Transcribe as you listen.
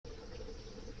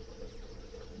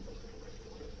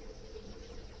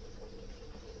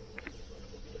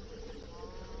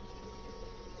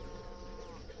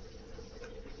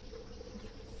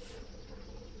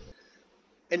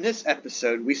In this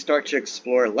episode, we start to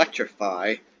explore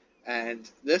Electrify, and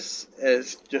this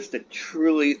is just a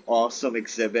truly awesome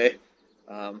exhibit,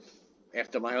 um,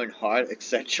 after my own heart,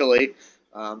 essentially.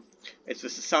 Um, it's the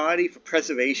Society for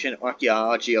Preservation and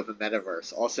Archaeology of the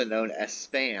Metaverse, also known as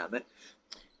SPAM.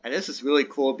 And this is really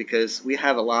cool because we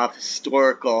have a lot of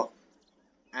historical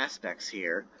aspects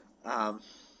here. Um,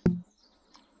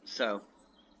 so,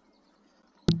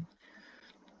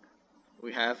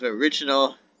 we have the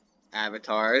original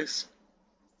avatars,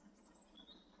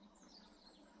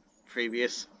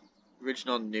 previous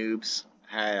original noobs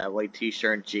had a white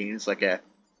t-shirt and jeans like a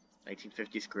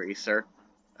 1950s greaser,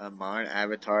 modern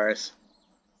avatars,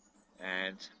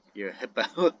 and your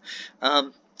hippo.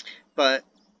 um, but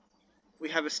we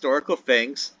have historical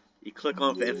things. You click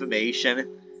on for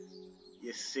information,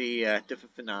 you see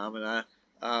different phenomena.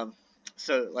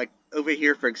 So, like over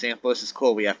here, for example, this is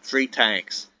cool. We have three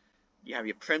tanks. You have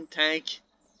your prim tank,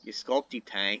 your sculpty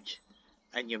tank,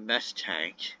 and your mesh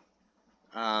tank.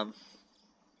 Um,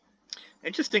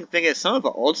 Interesting thing is, some of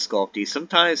the old sculpties,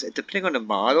 sometimes, depending on the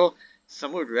model,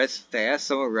 some would res fast,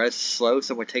 some would res slow,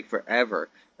 some would take forever.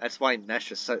 That's why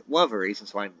mesh is one of the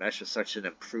reasons why mesh is such an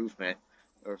improvement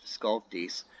of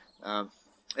sculpties.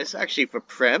 It's actually for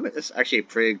Prim, it's actually a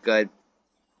pretty good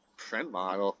Prim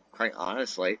model, quite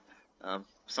honestly.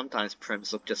 Sometimes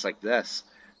Prims look just like this.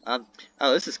 Oh,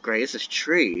 this is great. This is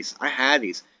trees. I had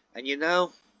these. And you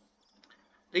know,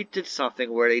 they did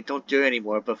something where they don't do it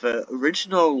anymore, but the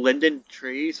original linden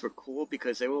trees were cool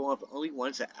because they were one of the only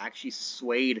ones that actually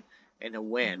swayed in the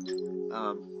wind.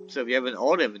 So if you have an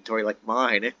old inventory like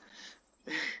mine,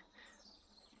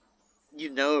 you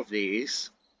know of these.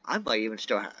 I might even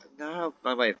still have, no,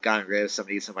 I might have gotten rid of some of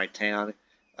these in my town.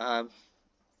 Um,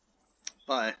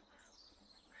 but,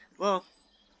 well,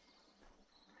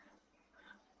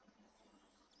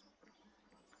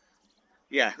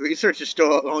 yeah, research is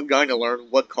still ongoing to learn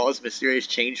what caused mysterious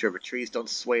change where the trees don't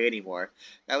sway anymore.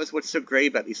 That was what's so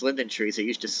great about these linden trees. They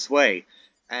used to sway.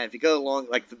 And if you go along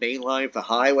like the main line of the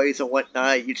highways and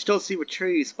whatnot, you'd still see the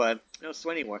trees, but they don't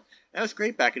sway anymore. That was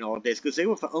great back in old days because they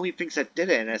were the only things that did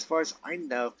it. And as far as I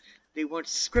know, they weren't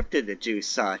scripted to do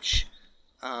such.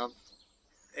 Um,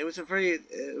 it was a very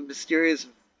mysterious,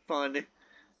 fun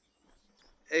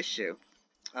issue.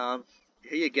 Here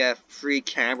you get a free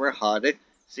camera HUD,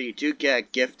 so you do get a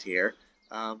gift here.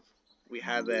 Um, we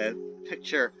have a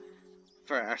picture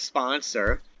for our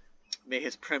sponsor. May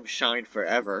his prim shine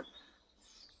forever.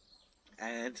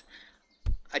 And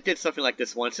I did something like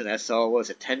this once in SL. Was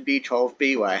it 10B,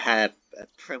 12B, where I had a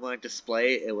prim on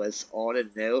display. It was old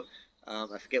and new.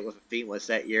 I forget what the theme was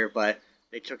that year, but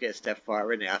they took it a step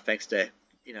forward now, thanks to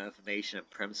information and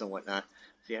prims and whatnot.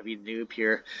 So you have your noob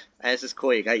here. And this is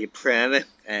cool. You got your prim, and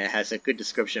it has a good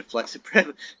description.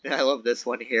 Flexiprim. And I love this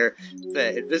one here.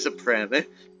 The Invisiprim.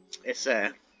 It's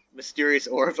a mysterious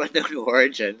orb of unknown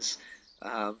origins.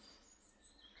 Um,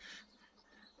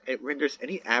 it renders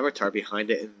any avatar behind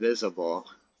it invisible.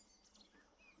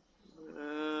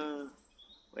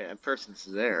 Wait, that person's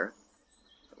there.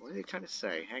 What are they trying to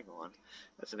say? Hang on.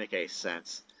 Doesn't make any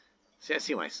sense. See, I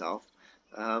see myself.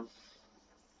 Um,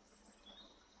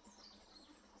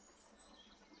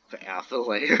 the alpha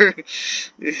layer.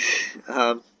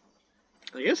 um,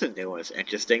 here's a new one. It's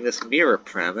interesting. This mirror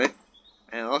pyramid.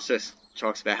 And it also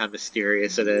talks about how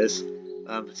mysterious it is.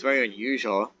 It's very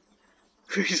unusual.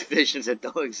 There's visions that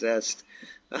don't exist.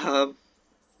 Wait,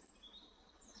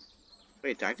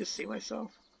 did I just see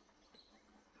myself?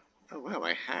 Oh wow,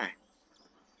 my hat.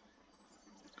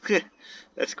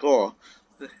 That's cool.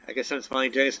 I guess I'm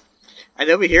smiling, Jace. And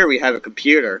over here we have a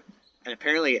computer, and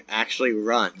apparently it actually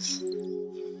runs.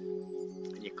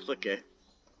 And you click it.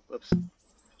 Whoops.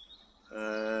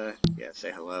 Yeah,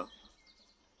 say hello.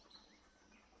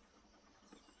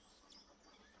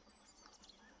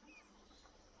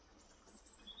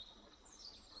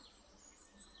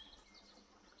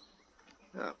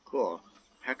 Oh, cool.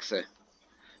 Hexa.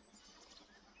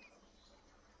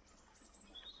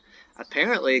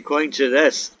 Apparently, according to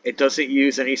this, it doesn't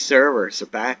use any servers or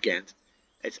backend.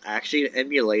 It's actually an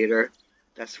emulator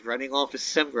that's running off a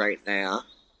sim right now.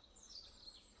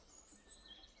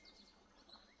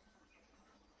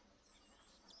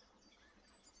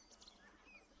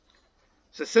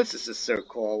 So since this is so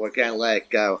cool, we're gonna let it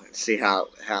go and see how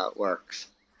it works.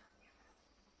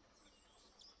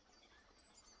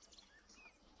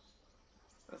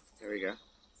 Oh, there we go.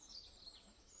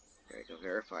 There we go.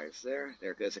 Verify it's there.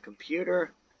 There goes a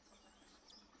computer.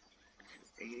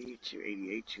 80 to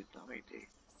 88 to 90.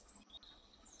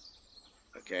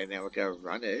 Okay, now we're gonna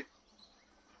run it.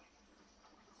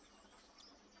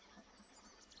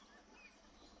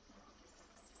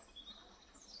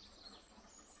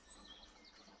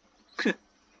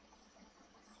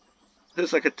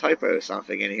 There's like a typo or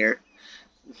something in here.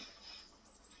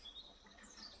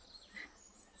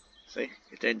 See,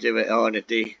 it didn't do an L and a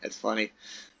D. That's funny,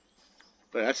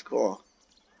 but that's cool.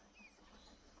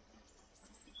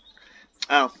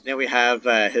 Oh, then we have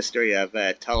history of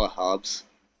telehubs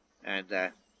and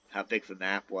how big the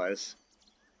map was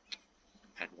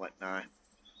and whatnot.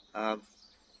 Um,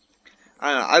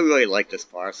 I don't know. I really like this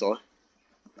parcel.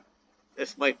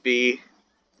 This might be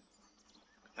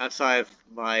outside of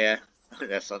my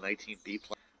SL19B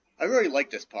plan. I really like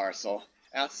this parcel.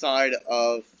 Outside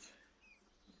of,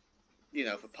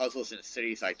 the puzzles in the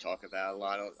cities I talk about a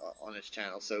lot on this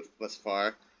channel so thus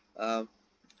far. Um,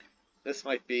 this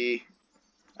might be,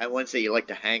 I wouldn't say you like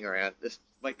to hang around. This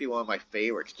might be one of my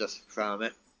favorites just from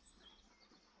it.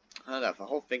 I don't know, the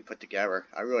whole thing put together,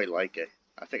 I really like it.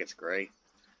 I think it's great.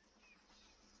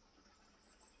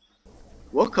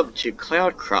 Welcome to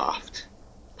Cloudcroft.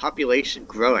 Population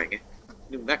growing.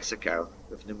 New Mexico,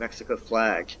 with New Mexico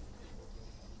flag.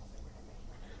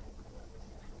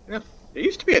 Yeah, there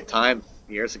used to be a time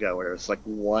years ago where there was like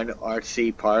one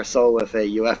artsy parcel with a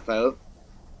UFO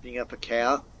being up a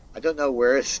cow. I don't know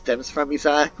where it stems from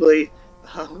exactly.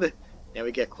 Now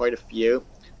we get quite a few.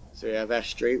 So we have our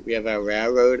street, we have our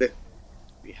railroad,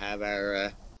 we have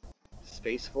our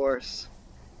Space Force.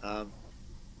 I'm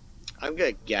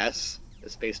gonna guess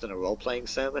it's based on a role-playing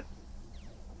sim.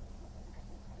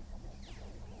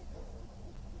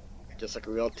 Just like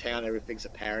a real town, everything's a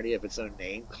parody of its own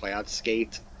name,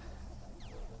 Cloudskate.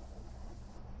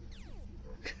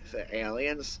 The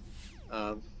aliens.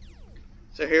 So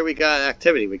here we got an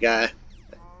activity. We got,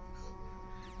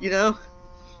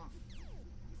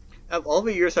 of all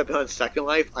the years I've been on Second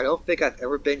Life, I don't think I've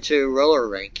ever been to a roller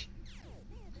rink.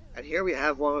 And here we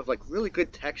have one with like really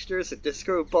good textures, a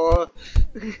disco ball,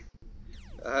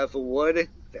 the wood,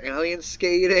 the alien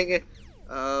skating.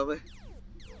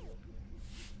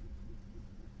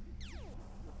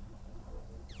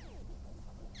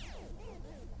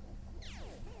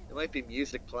 There might be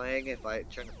music playing if I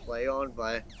turn the play on,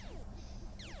 but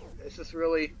it's just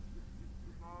really,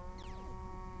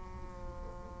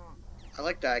 I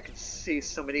like that I can see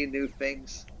so many new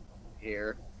things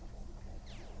here.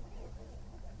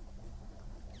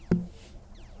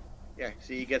 Yeah,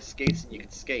 so you get skates and you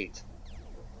can skate.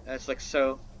 That's like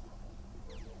so,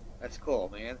 that's cool,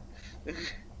 man.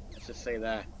 Let's just say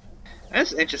that.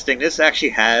 That's interesting. This actually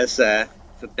has the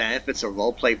benefits of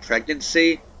roleplay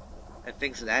pregnancy and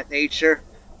things of that nature,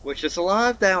 which is a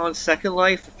lot of that on Second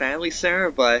Life, the Family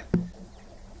Center, but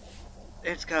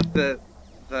it's got the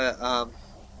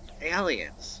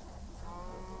aliens.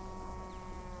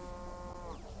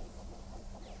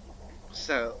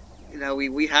 So,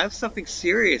 we have something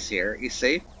serious here, you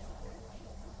see?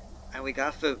 And we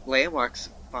got the landmarks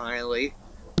finally.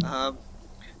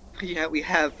 Yeah, we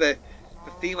have the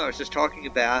theme I was just talking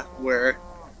about, where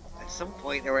at some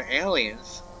point there were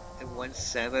aliens in one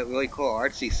sim, a really cool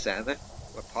artsy sim,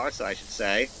 or parcel I should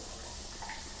say.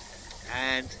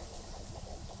 And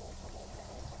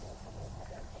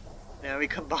now we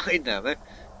combine them.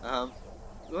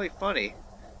 Really funny.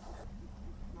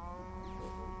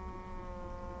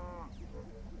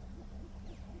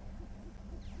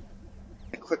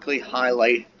 Quickly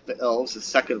highlight the elves of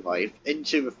Second Life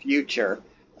into the future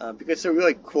because they're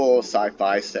really cool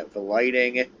sci-fi stuff. The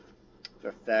lighting, the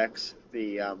effects,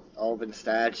 the elven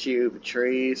statue, the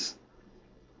trees.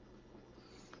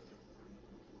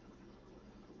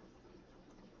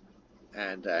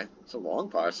 And it's a long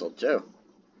parcel too,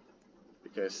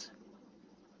 because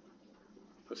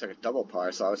it looks like a double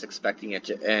parcel. I was expecting it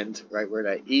to end right where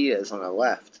that E is on the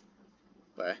left,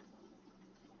 but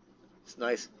it's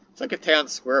nice. It's like a town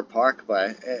square park,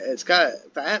 but it's got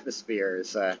the atmosphere.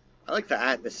 I like the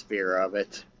atmosphere of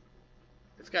it.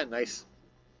 It's got a nice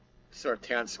sort of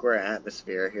town square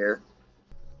atmosphere here.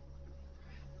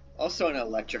 Also in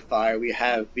Electrify, we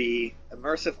have the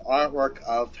immersive artwork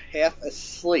of Half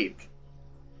Asleep.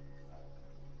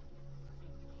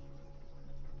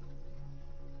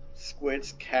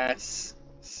 Squids, cats,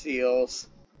 seals,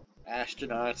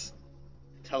 astronauts,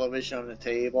 television on the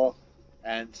table,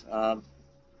 and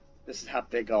this is how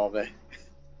big all the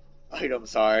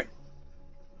items are.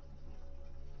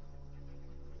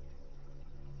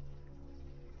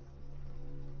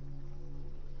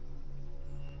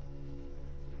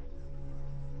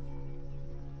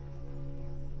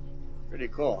 Pretty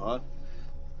cool, huh?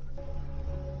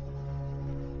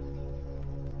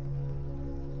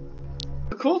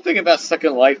 The cool thing about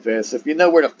Second Life is, if you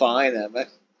know where to find them,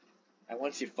 and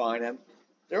once you find them,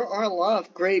 there are a lot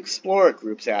of great explorer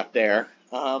groups out there.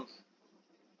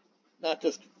 Not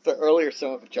just the earlier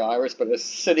Soma Gyres, but a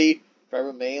city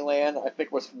Forever Mainland, I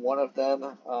think, was one of them.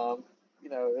 You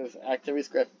know, there's activities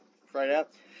got right out.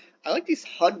 I like these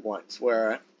HUD ones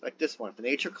where, like this one, the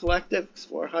Nature Collective,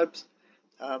 Explore Hubs,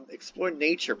 explore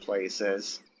nature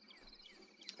places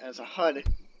as a HUD,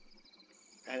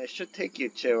 and it should take you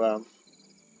to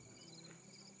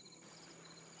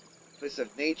places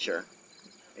of nature.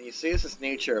 And you see this is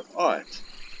nature of art.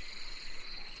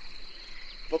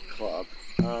 Book club.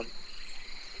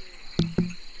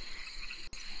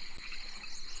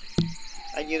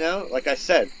 And you know, like I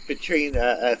said, between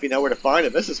if you know where to find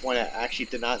them, this is one I actually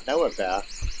did not know about.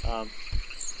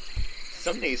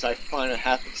 Some of these I find a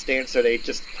happenstance, so they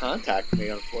just contact me,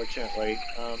 unfortunately.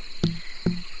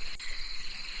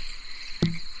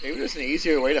 Maybe there's an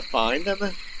easier way to find them?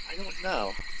 I don't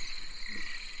know.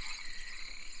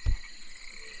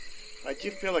 I do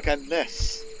feel like I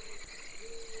miss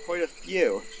quite a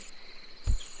few.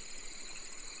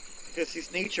 Because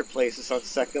these nature places on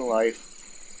Second Life,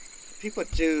 people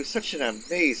do such an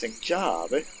amazing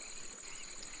job. And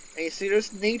you see,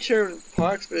 there's nature in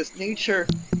parks, but there's nature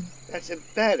that's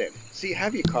embedded. So you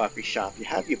have your coffee shop, you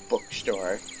have your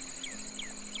bookstore.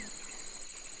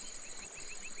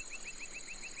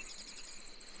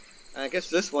 And I guess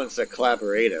this one's a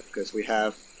collaborative, because we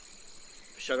have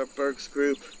Shutterberg's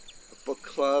group, a book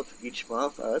club each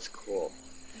month. Oh, that's cool.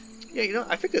 Yeah, you know,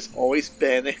 I think there's always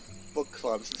been book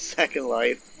clubs in Second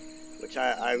Life, which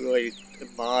I really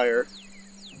admire.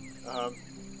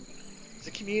 It's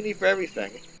a community for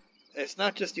everything. It's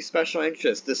not just the special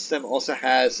interest. This sim also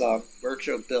has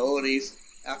virtual abilities,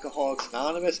 Alcoholics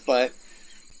Anonymous, but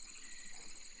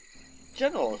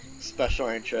general special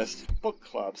interest, book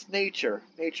clubs, nature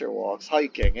walks,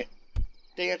 hiking,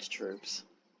 dance troops.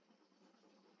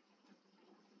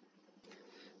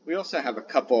 We also have a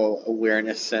couple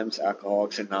awareness sims,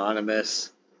 Alcoholics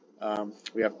Anonymous.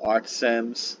 We have art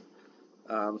sims.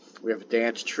 We have a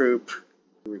dance troupe,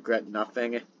 Regret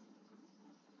Nothing.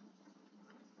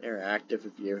 Interactive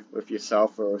with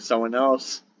yourself or with someone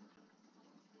else.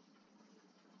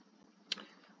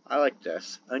 I like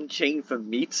this. Unchained from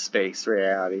meat space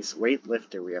realities.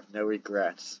 Weightlifter, we have no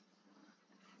regrets.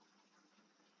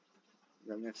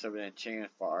 Remnants of an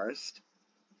enchanted forest.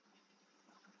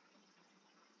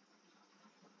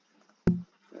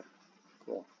 Yeah,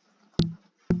 cool.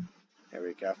 Here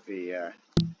we got the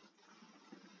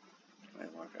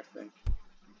landmark, I think.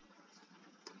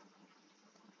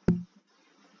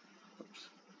 Oops.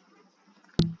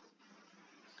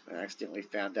 I accidentally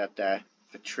found out that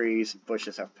the trees and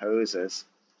bushes have poses,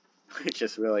 which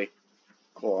is really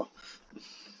cool.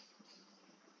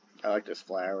 I like those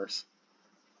flowers.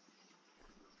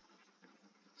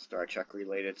 Star Trek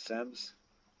related sims.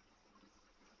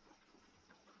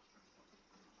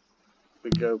 We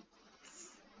go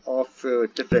all through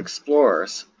different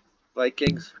explorers.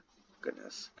 Vikings.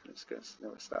 Goodness,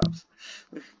 never stops.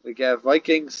 We got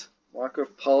Vikings, Marco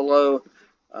Polo,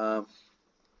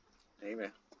 name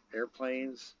it,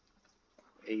 airplanes,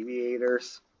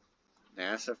 aviators,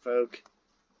 NASA folk,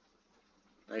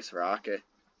 nice rocket,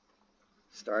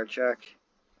 Star Trek.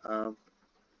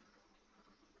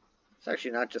 It's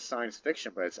actually not just science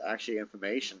fiction, but it's actually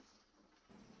information.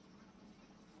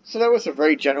 So that was a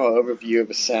very general overview of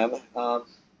a sim.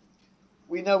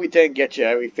 We know we didn't get you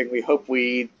everything. We hope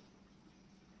we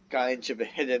got into the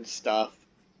hidden stuff,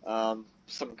 some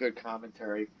good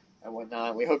commentary and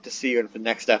whatnot. We hope to see you in the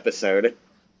next episode.